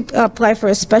here to apply for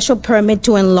a special permit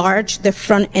to enlarge the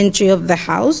front entry of the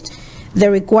house. The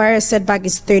required setback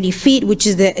is 30 feet, which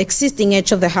is the existing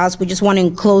edge of the house. We just want to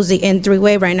enclose the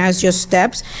entryway. Right now it's just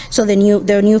steps. So the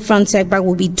new front setback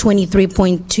will be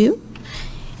 23.2.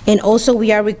 And also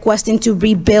we are requesting to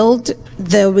rebuild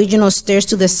the original stairs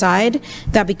to the side,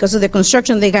 that because of the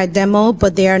construction, they got demo,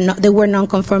 but they were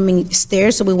non-conforming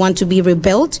stairs. So we want to be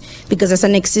rebuilt because it's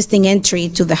an existing entry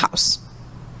to the house.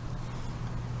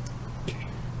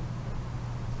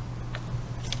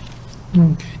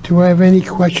 Okay, do I have any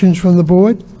questions from the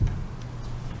board?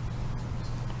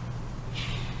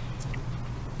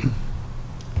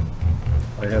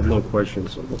 I have no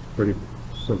questions, so it's pretty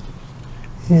simple.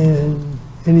 And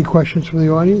any questions from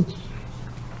the audience?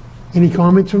 Any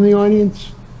comments from the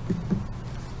audience?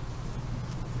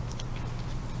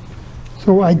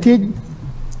 So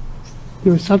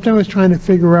there was something I was trying to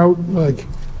figure out, like,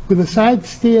 with the side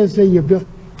stairs that you built,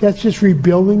 that's just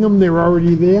rebuilding them, they're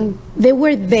already there? They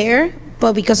were there,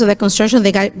 but because of the construction,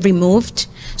 they got removed.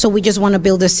 So we just want to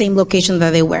build the same location that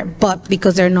they were. But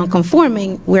because they're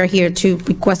non-conforming, we're here to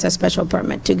request a special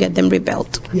permit to get them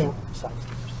rebuilt. Yeah.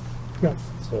 Yeah.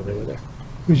 So they were there.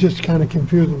 It was just kind of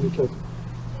confusing because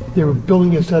they were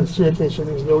building a set of staircase and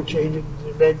there was no change in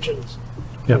dimensions.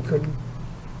 Yep. I couldn't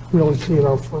really see it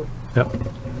out front. Yep.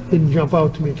 Didn't jump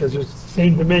out to me because it's the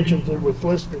same dimensions that was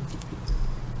listed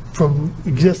from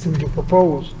existing to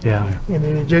proposed. Yeah. And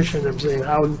in addition, I'm saying,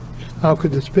 how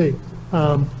could this be?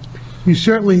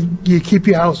 You keep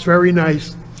your house very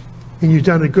nice and you've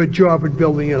done a good job in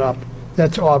building it up.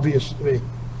 That's obvious to me.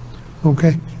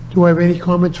 Okay. Do I have any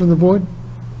comments from the board?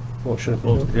 Motion to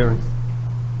close the hearing.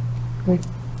 Okay.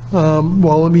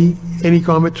 Well, any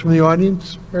comments from the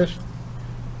audience first?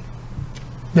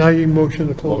 Now you can motion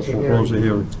to close the Motion to close the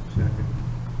hearing. hearing.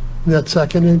 That's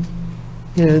seconded.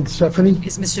 And Stephanie?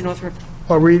 Is Mr. Northrup,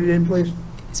 I'll read it in, please.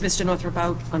 is Mr. Northrup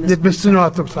out on this? Mr.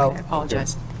 Northrop's I out.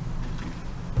 apologize.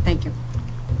 Thank you.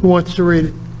 Who wants to read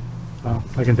it?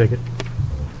 I can take it.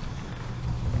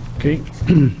 Okay.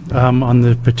 On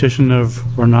the petition of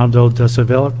Ronaldo da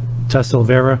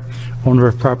Silveira, owner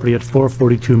of property at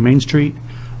 442 Main Street,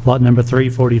 lot number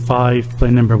 345,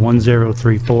 plan number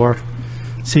 1034,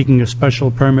 seeking a special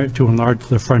permit to enlarge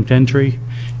the front entry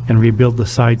and rebuild the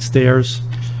side stairs.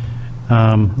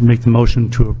 Make the motion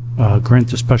to grant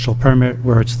the special permit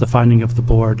where it's the finding of the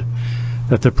board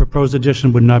that the proposed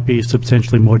addition would not be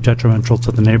substantially more detrimental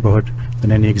to the neighborhood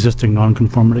than any existing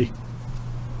nonconformity.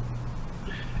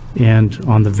 And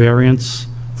on the variance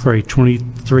for a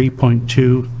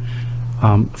 23.2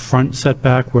 front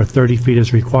setback where 30 feet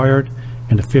is required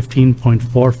and a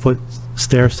 15.4 foot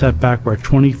stair setback where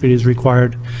 20 feet is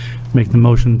required, make the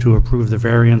motion to approve the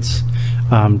variance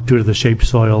due to the shape,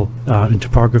 soil, and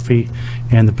topography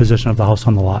and the position of the house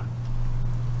on the lot.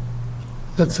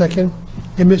 That's second.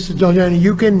 And Mr. Giuliani,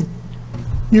 you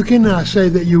can say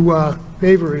that you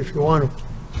favor it if you want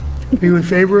to. Are you in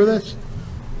favor of this?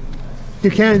 You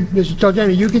can, Mr.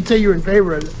 Giuliani, you can say you're in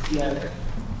favor of it.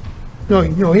 No,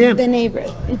 him. The neighbor.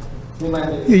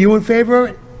 Are you in favor of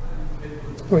it?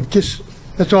 Or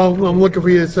that's all I'm looking for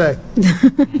you to say.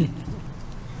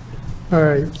 All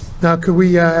right. Now, could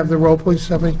we have the roll, please,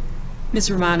 Stephanie? Ms.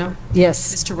 Romano?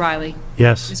 Yes. Mr. Riley?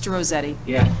 Yes. Mr. Rossetti?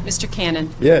 Yeah. Mr. Cannon?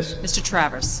 Yes. Mr.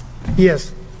 Travers?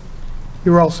 Yes.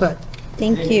 You're all set.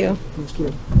 Thank you. Thank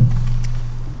you.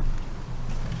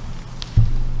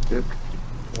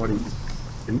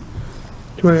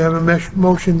 Do I have a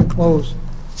motion to close?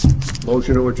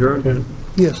 Motion to adjourn?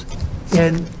 Yes.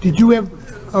 And did you have,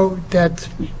 that,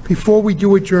 before we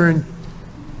do adjourn,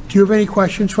 do you have any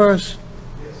questions for us?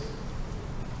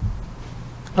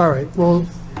 All right, well.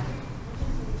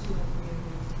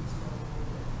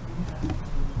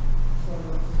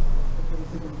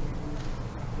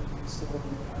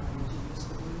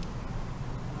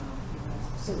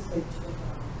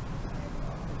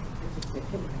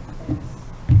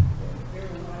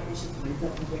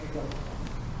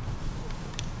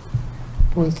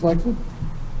 Board of Selectmen?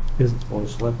 Is, Or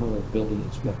selectman or building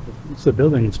inspector. it's the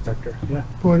building inspector, yeah.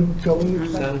 Board of Building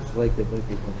Inspector. Sounds like they might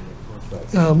be running a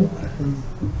contract.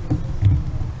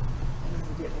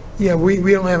 Yeah, we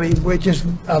don't have any, we're just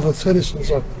other citizens,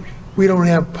 so we don't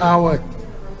have power.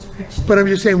 But I'm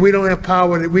just saying, we don't have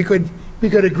power, that we could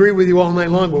agree with you all night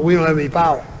long, but we don't have any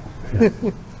power.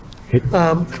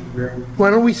 Why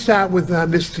don't we start with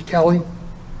Mr. Kelly,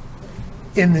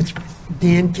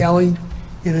 Dan Kelly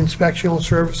in Inspectional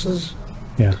Services,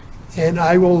 Yeah. and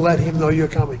I will let him know you're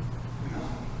coming.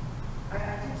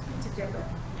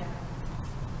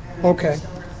 Okay.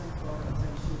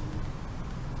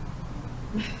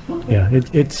 Yeah,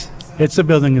 it's the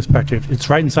building inspector. It's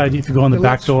right inside, if you go in the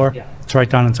back door, it's right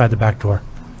down inside the back door.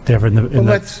 There in Well, the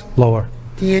let's- lower.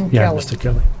 Dan Yeah, Kelly. Mr.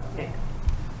 Kelly.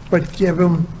 But give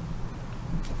him,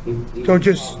 don't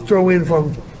just throw in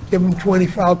from, give him 20,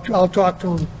 I'll talk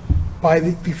to him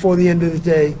before the end of the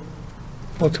day,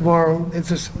 or tomorrow.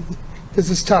 This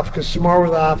is tough, because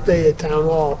tomorrow's a half day at Town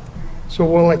Hall, so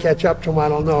will I catch up to him, I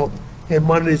don't know, and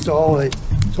Monday's the holiday,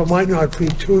 so it might not be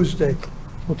Tuesday,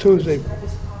 well, Tuesday.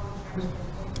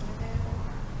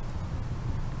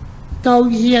 No,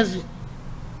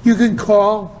 you can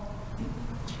call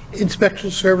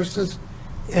Inspection Services,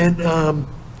 and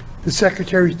the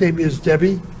secretary's name is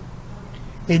Debbie,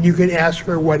 and you can ask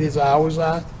her what his hours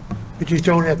are, but you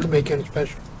don't have to make any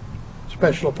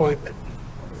special appointment.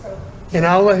 And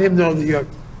I'll let him know that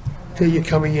you're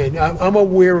coming in. I'm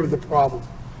aware of the problem.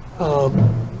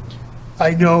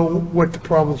 I know what the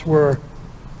problems were.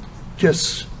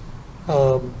 Just,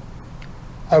 I'm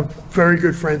very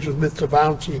good friends with Mr.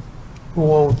 Bouncy, who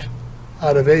owned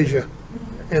out of Asia,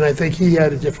 and I think he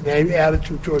had a different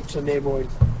attitude towards the neighborhood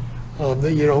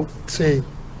that you don't see.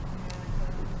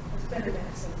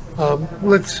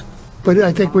 But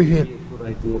I think we can, Good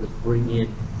idea to bring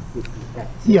in, if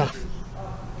you have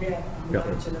yeah.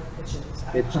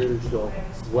 pictures or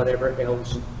whatever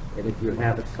else, and if you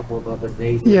have a couple of other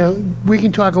neighbors. Yeah, we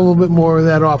can talk a little bit more of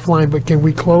that offline, but can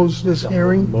we close this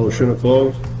hearing? Motion to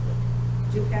close?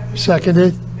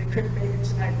 Seconded?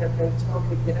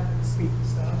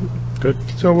 Good.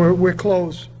 So we're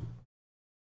closed.